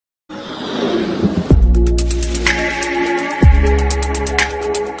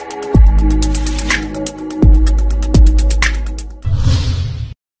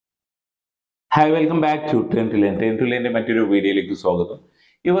Hi welcome back to ten to ലേൻ്റെ മറ്റൊരു വീഡിയോയിലേക്ക് സ്വാഗതം.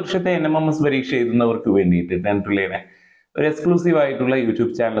 ഈ വർഷത്തെ NMMS പരീക്ഷ എഴുതുന്നവർക്ക് വേണ്ടിയിട്ട് ടെൻ ഒരു എക്സ്ക്ലൂസീവ് ആയിട്ടുള്ള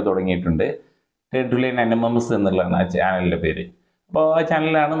യൂട്യൂബ് ചാനൽ തുടങ്ങിയിട്ടുണ്ട്. ടെൻ NMMS എന്നുള്ളതാണ് ആ ചാനലിൻ്റെ പേര്. അപ്പോൾ ആ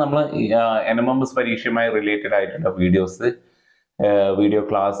ചാനലിലാണ് നമ്മൾ NMMS പരീക്ഷയുമായി റിലേറ്റഡ് ആയിട്ടുള്ള വീഡിയോ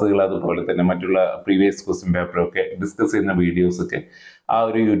ക്ലാസ്സുകൾ, അതുപോലെ തന്നെ മറ്റുള്ള പ്രീവിയസ് ക്വസ്റ്റ്യൻ പേപ്പറൊക്കെ ഡിസ്കസ് ചെയ്യുന്ന വീഡിയോസൊക്കെ ആ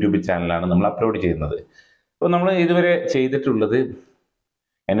ഒരു യൂട്യൂബ് ചാനലാണ് നമ്മൾ അപ്ലോഡ് ചെയ്യുന്നത്. അപ്പോൾ നമ്മൾ ഇതുവരെ ചെയ്തിട്ടുള്ളത്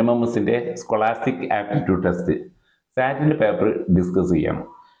NMMSന്റെ scholastic aptitude test സാറ്റിൻ്റെ paper discuss ചെയ്യണം.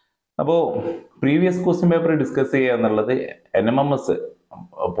 അപ്പോൾ പ്രീവിയസ് ക്വസ്റ്റ്യൻ പേപ്പർ ഡിസ്കസ് ചെയ്യുക എന്നുള്ളത് NMMS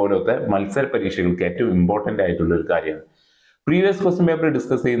പോലത്തെ മത്സര പരീക്ഷകൾക്ക് ഏറ്റവും ഇമ്പോർട്ടൻ്റ് ആയിട്ടുള്ള ഒരു കാര്യമാണ്. പ്രീവിയസ് ക്വസ്റ്റ്യൻ പേപ്പർ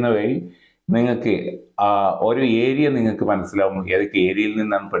ഡിസ്കസ് ചെയ്യുന്ന വഴി നിങ്ങൾക്ക് ഓരോ ഏരിയ നിങ്ങൾക്ക് മനസ്സിലാവും, ഏതൊക്കെ ഏരിയയിൽ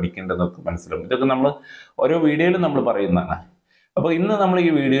നിന്നാണ് പഠിക്കേണ്ടതെന്നൊക്കെ മനസ്സിലാവും. ഇതൊക്കെ നമ്മൾ ഓരോ വീഡിയോയിലും നമ്മൾ പറയുന്നതാണ്. അപ്പോൾ ഇന്ന് നമ്മൾ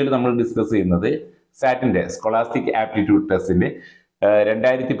ഈ വീഡിയോയിൽ നമ്മൾ ഡിസ്കസ് ചെയ്യുന്നത് സാറ്റിൻ്റെ സ്കോളാസ്റ്റിക് ആപ്റ്റിറ്റ്യൂഡ് ടെസ്റ്റിൻ്റെ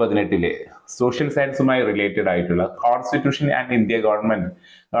 2018 സോഷ്യൽ സയൻസുമായി റിലേറ്റഡ് ആയിട്ടുള്ള constitution and India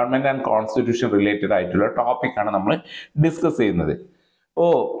government and constitution related ആയിട്ടുള്ള ടോപ്പിക്കാണ് നമ്മൾ ഡിസ്കസ് ചെയ്യുന്നത്.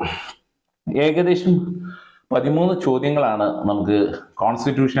 അപ്പോൾ ഏകദേശം 13 ചോദ്യങ്ങളാണ് നമുക്ക്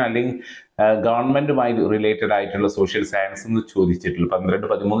കോൺസ്റ്റിറ്റ്യൂഷൻ അല്ലെങ്കിൽ ഗവൺമെന്റുമായി റിലേറ്റഡ് ആയിട്ടുള്ള സോഷ്യൽ സയൻസ് എന്ന് ചോദിച്ചിട്ടുള്ളത്.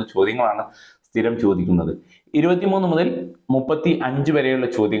 13 ചോദ്യങ്ങളാണ് സ്ഥിരം ചോദിക്കുന്നത്. 23 മുതൽ 35 വരെയുള്ള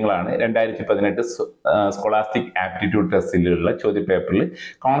ചോദ്യങ്ങളാണ് 2018 scholastic aptitude ടെസ്റ്റിലുള്ള ചോദ്യപേപ്പറിൽ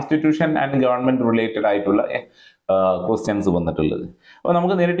constitution and government related ആയിട്ടുള്ള ക്വസ്റ്റ്യൻസ് വന്നിട്ടുള്ളത്. അപ്പോൾ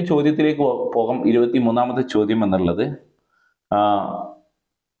നമുക്ക് നേരിട്ട് ചോദ്യത്തിലേക്ക് പോകാം. 23ാമത്തെ ചോദ്യം എന്നുള്ളത്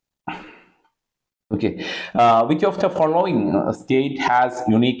which of the following state has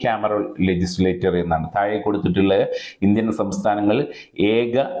unicameral legislature എന്നാണ്. താഴെ കൊടുത്തിട്ടുള്ള ഇന്ത്യൻ സംസ്ഥാനങ്ങളിൽ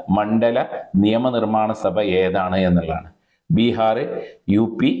ഏക മണ്ഡല നിയമനിർമ്മാണ സഭ ഏതാണ് എന്നുള്ളതാണ്. ബീഹാർ,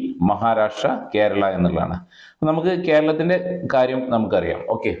 UP, മഹാരാഷ്ട്ര, കേരള എന്നുള്ളതാണ്. നമുക്ക് കേരളത്തിന്റെ കാര്യം നമുക്കറിയാം.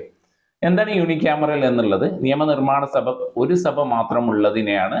 എന്താണ് യൂണിക്യാമറൽ എന്നുള്ളത്? നിയമനിർമ്മാണ സഭ ഒരു സഭ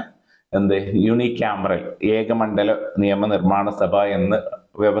മാത്രമുള്ളതിനെയാണ് യൂണിക്യാമറൽ, ഏകമണ്ഡല നിയമനിർമ്മാണ സഭ എന്ന്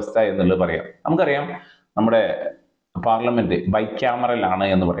വ്യവസ്ഥ എന്നുള്ളത് പറയാം. നമുക്കറിയാം നമ്മുടെ പാർലമെന്റ് ബൈക്യാമറൽ ആണ്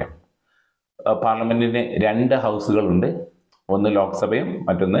എന്ന് പറയാം. പാർലമെന്റിന് 2 ഹൗസുകളുണ്ട്, ഒന്ന് ലോക്സഭയും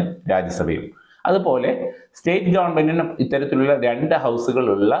മറ്റൊന്ന് രാജ്യസഭയും. അതുപോലെ സ്റ്റേറ്റ് ഗവൺമെന്റിനും ഇത്തരത്തിലുള്ള 2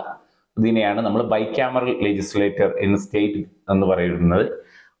 ഹൗസുകളുള്ള ഇതിനെയാണ് നമ്മൾ ബൈക്യാമറൽ ലെജിസ്ലേറ്റർ ഇൻ സ്റ്റേറ്റ് എന്ന് പറയുന്നത്.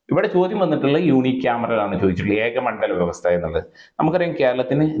 ഇവിടെ ചോദ്യം വന്നിട്ടുള്ള യൂണിക്യാമറൽ ആണ് ചോദിച്ചിട്ടുള്ളത്, ഏകമണ്ഡല വ്യവസ്ഥ എന്നുള്ളത്. നമുക്കറിയാം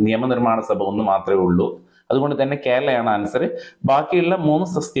കേരളത്തിന് നിയമനിർമ്മാണ സഭ ഒന്ന് മാത്രമേ ഉള്ളൂ, അതുകൊണ്ട് തന്നെ കേരളയാണ് ആൻസർ. ബാക്കിയുള്ള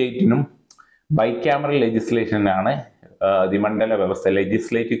 3 സ്റ്റേറ്റിനും ബൈക്യാമറൽ ലെജിസ്ലേഷനാണ് ദ്വിമണ്ഡല വ്യവസ്ഥ.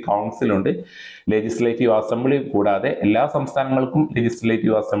 ലെജിസ്ലേറ്റീവ് കൗൺസിൽ ഉണ്ട്, ലെജിസ്ലേറ്റീവ് അസംബ്ലി കൂടാതെ എല്ലാ സംസ്ഥാനങ്ങൾക്കും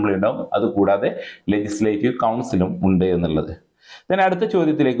ലെജിസ്ലേറ്റീവ് അസംബ്ലി ഉണ്ടാവും, അതുകൂടാതെ ലെജിസ്ലേറ്റീവ് കൗൺസിലും ഉണ്ട് എന്നുള്ളത്. അടുത്ത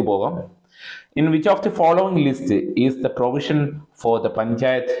ചോദ്യത്തിലേക്ക് പോകാം. In which of the following list is the provision for the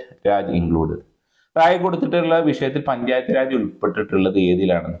panchayat Raj included? താഴെ കൊടുത്തിട്ടുള്ള വിഷയത്തിൽ പഞ്ചായത്ത് രാജ് ഉൾപ്പെട്ടിട്ടുള്ളത്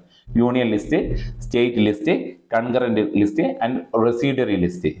ഏതിലാണ്? Union list, state list, concurrent list and റെസിഡറി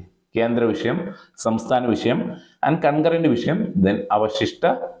list. കേന്ദ്ര വിഷയം, സംസ്ഥാന വിഷയം ആൻഡ് കൺകറന്റ് വിഷയം, ദെൻ അവശിഷ്ട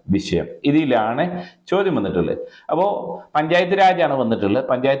വിഷയം. ഇതിലാണ് ചോദ്യം വന്നിട്ടുള്ളത്. അപ്പോൾ പഞ്ചായത്ത് രാജാണ് വന്നിട്ടുള്ളത്.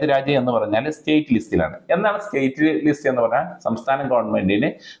 പഞ്ചായത്ത് രാജ് എന്ന് പറഞ്ഞാൽ സ്റ്റേറ്റ് ലിസ്റ്റിലാണ്. എന്താണ് സ്റ്റേറ്റ് ലിസ്റ്റ് എന്ന് പറഞ്ഞാൽ? സംസ്ഥാന ഗവൺമെന്റിന്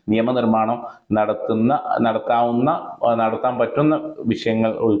നിയമനിർമ്മാണം നടത്താൻ പറ്റുന്ന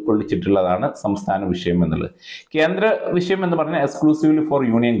വിഷയങ്ങൾ ഉൾക്കൊള്ളിച്ചിട്ടുള്ളതാണ് സംസ്ഥാന വിഷയം എന്നുള്ളത്. കേന്ദ്ര വിഷയം എന്ന് പറഞ്ഞാൽ എക്സ്ക്ലൂസീവ്ലി ഫോർ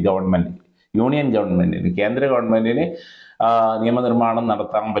യൂണിയൻ ഗവൺമെന്റിന് കേന്ദ്ര ഗവൺമെന്റിന് നിയമനിർമ്മാണം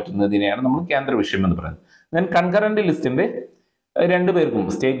നടത്താൻ പറ്റുന്നതിനെയാണ് നമ്മൾ കേന്ദ്ര വിഷയം എന്ന് പറയുന്നത്. ദെൻ കൺകറന്റ് ലിസ്റ്റിന്റെ 2 പേർക്കും,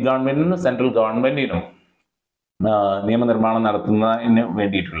 സ്റ്റേറ്റ് ഗവൺമെന്റിനും സെൻട്രൽ ഗവൺമെന്റിനും നിയമനിർമ്മാണം നടത്തുന്നതിന്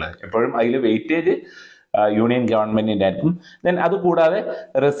വേണ്ടിയിട്ടുള്ളത്. എപ്പോഴും അതിൽ വെയിറ്റേജ് യൂണിയൻ ഗവൺമെന്റിന്റെ ആയിരിക്കും. ദെൻ അതുകൂടാതെ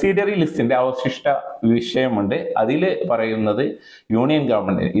റെസിഡറി ലിസ്റ്റിന്റെ അവശിഷ്ട വിഷയമുണ്ട്. അതിൽ പറയുന്നത് യൂണിയൻ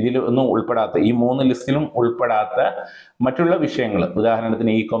ഗവൺമെന്റ് ഇതിലൊന്നും ഉൾപ്പെടാത്ത, ഈ 3 ലിസ്റ്റിലും ഉൾപ്പെടാത്ത മറ്റുള്ള വിഷയങ്ങൾ,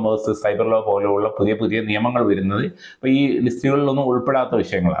 ഉദാഹരണത്തിന് കൊമേഴ്സ്, സൈബർ ലോ പോലെയുള്ള പുതിയ നിയമങ്ങൾ വരുന്നത് അപ്പോൾ ഈ ലിസ്റ്റുകളിലൊന്നും ഉൾപ്പെടാത്ത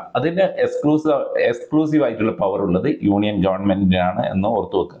വിഷയങ്ങളാണ്. അതിന്റെ എക്സ്ക്ലൂസീവ് ആയിട്ടുള്ള പവർ ഉള്ളത് യൂണിയൻ ഗവൺമെന്റിനാണ് എന്ന്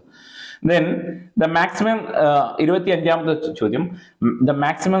ഓർത്തു വെക്കുക. Then the maximum 25ാമത്തെ ചോദ്യം, the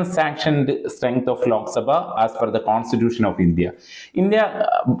maximum sanctioned strength of Lok Sabha as per the Constitution of India.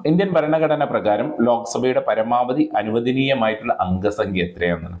 Indian ഭരണഘടന പ്രകാരം ലോക്സഭയുടെ പരമാവധി അനുവദനീയമായിട്ടുള്ള അംഗസംഖ്യ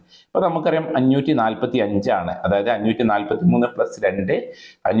എത്രയാണെന്നാണ്. ഇപ്പൊ നമുക്കറിയാം 545 ആണ്. അതായത് 543 + 2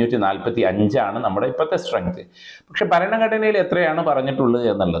 545 ആണ് നമ്മുടെ ഇപ്പോഴത്തെ സ്ട്രെങ്ത്. പക്ഷെ ഭരണഘടനയിൽ എത്രയാണ് പറഞ്ഞിട്ടുള്ളത്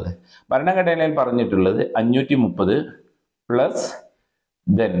എന്നുള്ളത്? ഭരണഘടനയിൽ പറഞ്ഞിട്ടുള്ളത് 530 +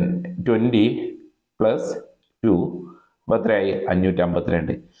 then 20 + 2 എത്രയായി?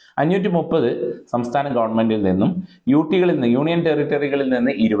 552. 530 സംസ്ഥാന ഗവൺമെന്റിൽ നിന്നും, യൂട്ടികളിൽ നിന്ന്, യൂണിയൻ ടെറിട്ടറികളിൽ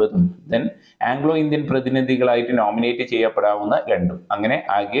നിന്ന് 20, ദെൻ ആംഗ്ലോ ഇന്ത്യൻ പ്രതിനിധികളായിട്ട് നോമിനേറ്റ് ചെയ്യപ്പെടാവുന്ന 2. അങ്ങനെ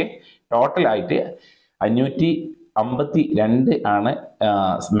ആകെ ടോട്ടലായിട്ട് 552 ആണ്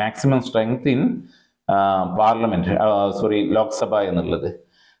maximum strength in parliament, Lok Sabha എന്നുള്ളത്.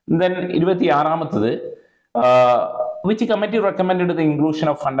 Then 26ാമത്തത്, which committee recommended the inclusion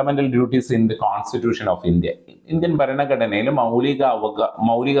of fundamental duties in the Constitution of India? Indian ഭരണഘടനയിൽ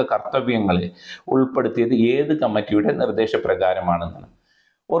മൗലിക കർത്തവ്യങ്ങൾ ഉൾപ്പെടുത്തിയത് ഏത് കമ്മിറ്റിയുടെ നിർദ്ദേശപ്രകാരമാണെന്നാണ്.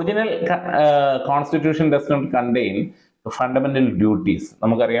 Original constitution does not contain fundamental duties.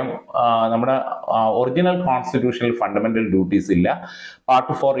 നമുക്കറിയാം നമ്മുടെ ഒറിജിനൽ കോൺസ്റ്റിറ്റ്യൂഷനിൽ ഫണ്ടമെന്റൽ ഡ്യൂട്ടീസ് ഇല്ല.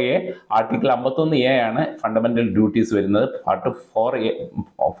 പാർട്ട് 4A ആർട്ടിക്കിൾ 51A ആണ് ഫണ്ടമെന്റൽ ഡ്യൂട്ടീസ് വരുന്നത്. Part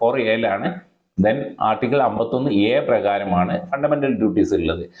 4A then article 51A പ്രകാരമാണ് ഫണ്ടമെന്റൽ ഡ്യൂട്ടീസ്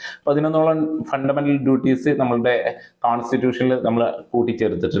ഉള്ളത്. 11ഓളം ഫണ്ടമെന്റൽ ഡ്യൂട്ടീസ് നമ്മളുടെ കോൺസ്റ്റിറ്റ്യൂഷനിൽ നമ്മൾ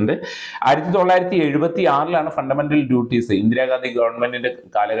കൂട്ടിച്ചേർത്തിട്ടുണ്ട്. 1976 ഫണ്ടമെന്റൽ ഡ്യൂട്ടീസ്, ഇന്ദിരാഗാന്ധി ഗവൺമെന്റിന്റെ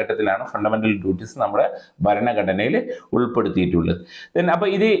കാലഘട്ടത്തിലാണ് ഫണ്ടമെന്റൽ ഡ്യൂട്ടീസ് നമ്മുടെ ഭരണഘടനയിൽ ഉൾപ്പെടുത്തിയിട്ടുള്ളത്. അപ്പൊ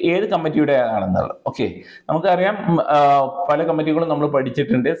ഇത് ഏത് കമ്മിറ്റിയുടെ ആണെന്നുള്ളത് ഓക്കെ നമുക്കറിയാം. പല കമ്മിറ്റികളും നമ്മൾ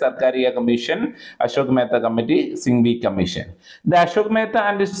പഠിച്ചിട്ടുണ്ട്. Sarkaria commission, Ashok Mehta committee, Singhvi commission. The Ashok Mehta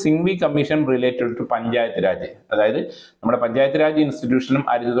and Singhvi commission related to panchayat Raj. അതായത് നമ്മുടെ പഞ്ചായത്ത് രാജ് ഇൻസ്റ്റിറ്റ്യൂഷനും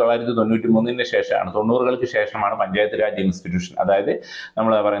 1993 ശേഷമാണ്, 90കൾക്ക് ശേഷമാണ് പഞ്ചായത്ത് രാജ് ഇൻസ്റ്റിറ്റ്യൂഷൻ, അതായത്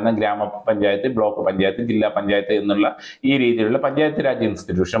നമ്മൾ പറയുന്ന ഗ്രാമപഞ്ചായത്ത്, ബ്ലോക്ക് പഞ്ചായത്ത്, ജില്ലാ പഞ്ചായത്ത് എന്നുള്ള ഈ രീതിയിലുള്ള പഞ്ചായത്ത് രാജ്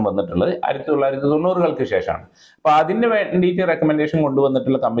ഇൻസ്റ്റിറ്റ്യൂഷൻ വന്നിട്ടുള്ളത് 1990കൾക്ക് ശേഷമാണ്. അപ്പൊ അതിന് വേണ്ടിയിട്ട് റെക്കമെൻഡേഷൻ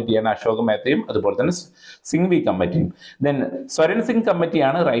കൊണ്ടുവന്നിട്ടുള്ള കമ്മിറ്റിയാണ് അശോക് മേത്തയും അതുപോലെ തന്നെ സിംഗ്വി കമ്മിറ്റിയും. ദെൻ സ്വരൻ സിംഗ്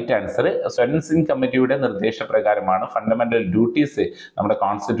കമ്മിറ്റിയാണ് റൈറ്റ് ആൻസർ. സ്വരൻ സിംഗ് കമ്മിറ്റിയുടെ നിർദ്ദേശപ്രകാരമാണ് ഫണ്ടമെന്റൽ ഡ്യൂട്ടീസ് നമ്മുടെ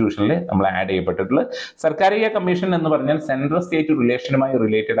കോൺസ്റ്റിറ്റ്യൂഷനിൽ നമ്മൾ ആഡ് ചെയ്യപ്പെട്ടിട്ടുള്ളത്. സർക്കാരിയ കമ്മീഷൻ എന്ന് പറഞ്ഞാൽ സെൻട്രൽ സ്റ്റേറ്റ് റിലേഷനുമായി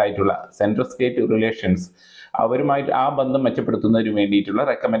റിലേറ്റഡ് ആയിട്ടുള്ള സെൻട്രൽ സ്റ്റേറ്റ് റിലേഷൻസ് അവരുമായിട്ട് ആ ബന്ധം മെച്ചപ്പെടുത്തുന്നതിന് വേണ്ടിയിട്ടുള്ള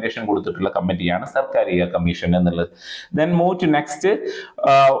റെക്കമെൻഡേഷൻ കൊടുത്തിട്ടുള്ള കമ്മിറ്റിയാണ് സർക്കാരിയ കമ്മീഷൻ എന്നുള്ളത്. Then move to next,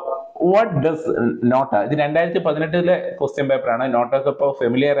 what does NOTA? ഇത് 2018 ക്വസ്റ്റ്യൻ പേപ്പറാണ്. നോട്ടൊക്കെ ഇപ്പോൾ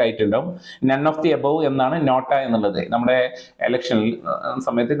ഫെമിലിയർ ആയിട്ടുണ്ടാവും. നൺ ഓഫ് ദി എബവ് എന്നാണ് നോട്ട എന്നുള്ളത്. നമ്മുടെ ഇലക്ഷനിൽ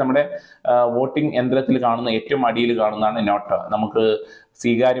സമയത്ത് നമ്മുടെ വോട്ടിംഗ് യന്ത്രത്തിൽ കാണുന്ന ഏറ്റവും അടിയിൽ കാണുന്നതാണ് നോട്ട. നമുക്ക്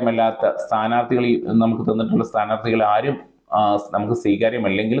സ്വീകാര്യമല്ലാത്ത സ്ഥാനാർത്ഥികൾ, നമുക്ക് തന്നിട്ടുള്ള സ്ഥാനാർത്ഥികൾ ആരും നമുക്ക്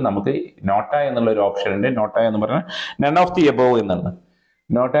സ്വീകാര്യമല്ലെങ്കിൽ നമുക്ക് നോട്ട എന്നുള്ള ഒരു ഓപ്ഷൻ ഉണ്ട്. നോട്ട എന്ന് പറഞ്ഞാൽ നൺ ഓഫ് ദി എബവ് എന്നാണ്.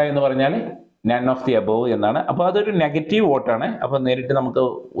 നോട്ട എന്ന് പറഞ്ഞാൽ നൺ ഓഫ് ദി അബോവ് എന്നാണ്. അപ്പോൾ അതൊരു നെഗറ്റീവ് വോട്ടാണ്. അപ്പോൾ നേരിട്ട് നമുക്ക്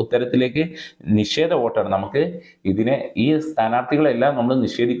ഉത്തരത്തിലേക്ക് നിഷേധ വോട്ടാണ്. നമുക്ക് ഇതിനെ, ഈ സ്ഥാനാർത്ഥികളെല്ലാം നമ്മൾ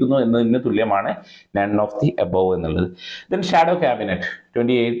നിഷേധിക്കുന്നു എന്നതിന് തുല്യമാണ് നൺ ഓഫ് ദി അബോവ് എന്നുള്ളത്. Then shadow cabinet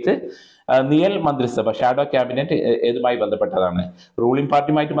 28th near മന്ത്രിസഭ, ഷാഡോ ക്യാബിനറ്റ് ഏതുമായി ബന്ധപ്പെട്ടതാണ്? റൂളിംഗ്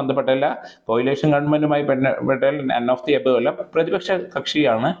പാർട്ടിയുമായിട്ട് ബന്ധപ്പെട്ടല്ല, കോയിലേഷൻ ഗവൺമെന്റുമായി ബന്ധപ്പെട്ട നൺ ഓഫ് ദി അബോവ് അല്ല, പ്രതിപക്ഷ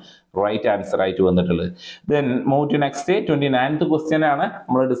കക്ഷിയാണ് റൈറ്റ് ആൻസർ ആയിട്ട് വന്നിട്ടുള്ളത്. Then move to next 29th question ആണ്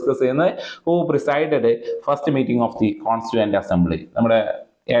നമ്മൾ ഡിസ്കസ് ചെയ്യുന്നത്. Who presided first meeting of the constituent assembly? നമ്മുടെ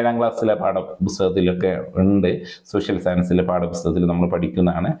 7ാം ക്ലാസ്സിലെ പാഠപുസ്തകത്തിലൊക്കെ ഉണ്ട്, സോഷ്യൽ സയൻസിലെ പാഠപുസ്തകത്തിൽ നമ്മൾ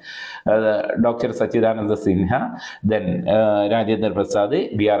പഠിക്കുന്നതാണ്. ഡോക്ടർ സച്ചിദാനന്ദ Sinha, then Rajendra Prasad,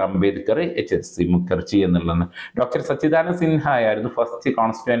 BR Ambedkar, HSC Mukherjee എന്നുള്ളതാണ്. ഡോക്ടർ സച്ചിദാനന്ദ സിൻഹ ആയിരുന്നു ഫസ്റ്റ്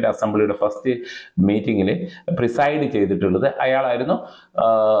കോൺസ്റ്റിറ്റ്യൂവന്റ് അസംബ്ലിയുടെ ഫസ്റ്റ് മീറ്റിംഗിൽ പ്രിസൈഡ് ചെയ്തിട്ടുള്ളത്. അയാളായിരുന്നു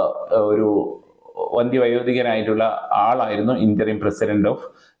ഒരു വന്ധ്യവയോധികനായിട്ടുള്ള ആളായിരുന്നു interim president of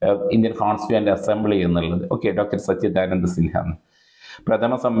Indian constituent assembly എന്നുള്ളത്. ഓക്കെ, ഡോക്ടർ സച്ചിദാനന്ദ സിൻഹ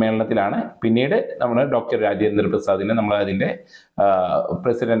പ്രഥമ സമ്മേളനത്തിലാണ്. പിന്നീട് നമ്മൾ ഡോക്ടർ രാജേന്ദ്ര പ്രസാദിനെ നമ്മൾ അതിൻ്റെ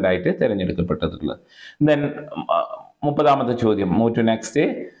പ്രസിഡന്റായിട്ട് തിരഞ്ഞെടുക്കപ്പെട്ടിട്ടുള്ളത്. ദെൻ 30ാമത്തെ ചോദ്യം, move to next.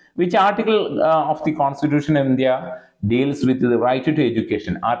 Which article of the constitution of India deals with the right to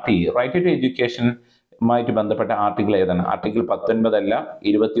education? RT, right to education ുമായിട്ട് ബന്ധപ്പെട്ട ആർട്ടിക്കിൾ ഏതാണ്? ആർട്ടിക്കിൾ 19 അല്ല,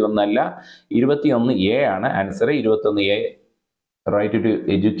 21 അല്ല, 21A ആണ് answer. 21A right to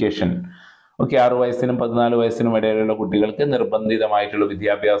education. Okay, 6 വയസ്സിനും 14 വയസ്സിനും ഇടയിലുള്ള കുട്ടികൾക്ക് നിർബന്ധിതമായിട്ടുള്ള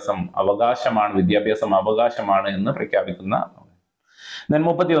വിദ്യാഭ്യാസം അവകാശമാണ് എന്ന് പ്രഖ്യാപിക്കുന്ന. Then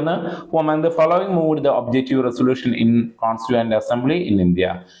 31, who among the following moved the objective resolution in Constituent Assembly in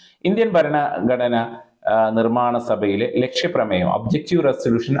India? Indian ഭരണഘടന നിർമ്മാണ സഭയിലെ ലക്ഷ്യപ്രമേയം, ഒബ്ജക്റ്റീവ്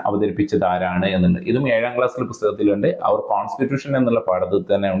റെസൊല്യൂഷൻ അവതരിപ്പിച്ചത് ആരാണ് എന്നുള്ളത്. ഇതും 7ാം ക്ലാസ്സിലെ പുസ്തകത്തിലുണ്ട്. അവർ കോൺസ്റ്റിറ്റ്യൂഷൻ എന്നുള്ള പാഠത്തിൽ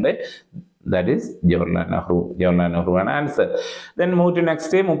തന്നെ ഉണ്ട്. That is Jawaharlal Nehru ആണ് answer. Then move to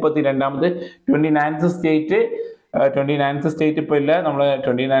next, 32ാമത് 29th state. 29th state ഇപ്പോൾ ഇല്ല, നമ്മൾ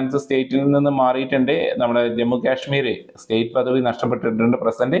 29th സ്റ്റേറ്റിൽ നിന്ന് മാറിയിട്ടുണ്ട്. നമ്മുടെ ജമ്മു കാശ്മീർ സ്റ്റേറ്റ് പദവി നഷ്ടപ്പെട്ടിട്ടുണ്ട്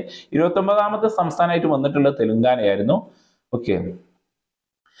പ്രസന്റ്. 29ാമത്തെ സംസ്ഥാനമായിട്ട് വന്നിട്ടുള്ളത് തെലുങ്കാനയായിരുന്നു. Okay,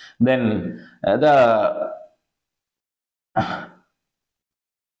 then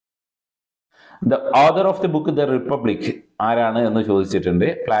the author of the book the republic ആരാണ് എന്ന് ചോദിച്ചിട്ടുണ്ട്.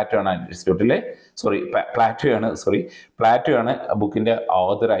 പ്ലാറ്റോ ആണ് അരിസ്റ്റോട്ടിലെ പ്ലാറ്റോ ആണ് ബുക്കിന്റെ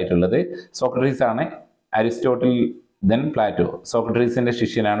ഓതർ ആയിട്ടുള്ളത്. സോക്രട്ടീസ് ആണ് അരിസ്റ്റോട്ടിൽ, ദെൻ പ്ലാറ്റോ. സോക്രട്ടീസിന്റെ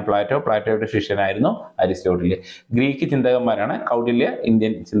ശിഷ്യനാണ് Plato, പ്ലാറ്റോയുടെ ശിഷ്യനായിരുന്നു Aristotle. Greek ചിന്തകന്മാരാണ്. കൗടില്യ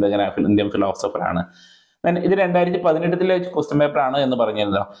Indian philosopher ആണ്. ഇത് 2018 ക്വസ്റ്റ്യൻ പേപ്പർ ആണ് എന്ന്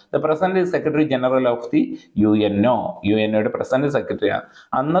പറഞ്ഞിരുന്നോ. The present secretary general of the യുഎൻഒയുടെ present സെക്രട്ടറിയാണ്.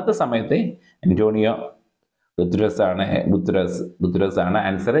 അന്നത്തെ സമയത്ത് അന്റോണിയോ ഗുത്തറസ് ആണ്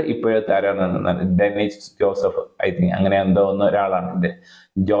ആൻസർ. ഇപ്പോഴത്തെ ആരാണ്? ഡെന്നിസ് ജോസഫ്, ഐ തിങ്ക് അങ്ങനെ എന്തോ ഒരാളാണ്.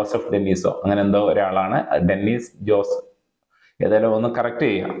 ജോസഫ് ഡെന്നീസോ അങ്ങനെ എന്തോ ഒരാളാണ്. ഡെന്നീസ് ജോസ് ഏതായാലും ഒന്ന് കറക്റ്റ്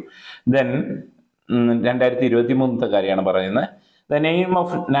ചെയ്യാം. ദെൻ 2023 കാര്യമാണ് പറയുന്നത്. The name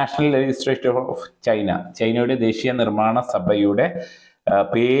of national legislature of China, ചൈനയുടെ ദേശീയ നിർമ്മാണ സഭയുടെ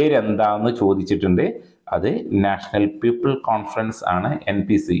പേരെന്താന്ന് ചോദിച്ചിട്ടുണ്ട്. അത് നാഷണൽ പീപ്പിൾ കോൺഫറൻസ് ആണ്.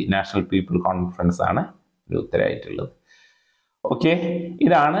 NPC, നാഷണൽ പീപ്പിൾ കോൺഫറൻസ് ആണ് ഒരു ഉത്തരമായിട്ടുള്ളത്. ഓക്കെ,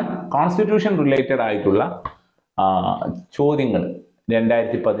 ഇതാണ് കോൺസ്റ്റിറ്റ്യൂഷൻ റിലേറ്റഡ് ആയിട്ടുള്ള ചോദ്യങ്ങൾ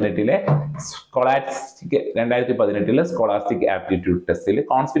 2018 സ്കോളാസ്റ്റിക് ആപ്റ്റിറ്റ്യൂഡ് ടെസ്റ്റിൽ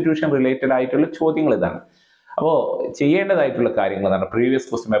കോൺസ്റ്റിറ്റ്യൂഷൻ റിലേറ്റഡ് ആയിട്ടുള്ള ചോദ്യങ്ങൾ ഇതാണ്. അപ്പോൾ ചെയ്യേണ്ടതായിട്ടുള്ള കാര്യങ്ങൾ എന്താണ്? പ്രീവിയസ്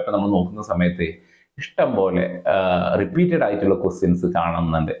ക്വസ്റ്റ്യൻ പേപ്പർ നമ്മൾ നോക്കുന്ന സമയത്ത് ഇഷ്ടം പോലെ റിപ്പീറ്റഡ് ആയിട്ടുള്ള ക്വസ്റ്റ്യൻസ്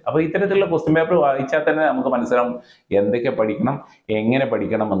കാണുന്നുണ്ട്. അപ്പോൾ ഇത്തരത്തിലുള്ള ക്വസ്റ്റ്യൻ പേപ്പർ വായിച്ചാൽ തന്നെ നമുക്ക് മനസ്സിലാവും എന്തൊക്കെ പഠിക്കണം, എങ്ങനെ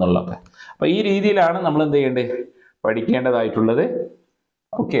പഠിക്കണം എന്നുള്ളതൊക്കെ. അപ്പോൾ ഈ രീതിയിലാണ് നമ്മൾ എന്ത് ചെയ്യേണ്ടത്, പഠിക്കേണ്ടതായിട്ടുള്ളത്.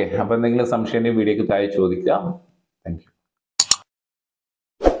 ഓക്കെ, അപ്പോൾ എന്തെങ്കിലും സംശയം വീഡിയോക്ക് താഴെ ചോദിക്കുക.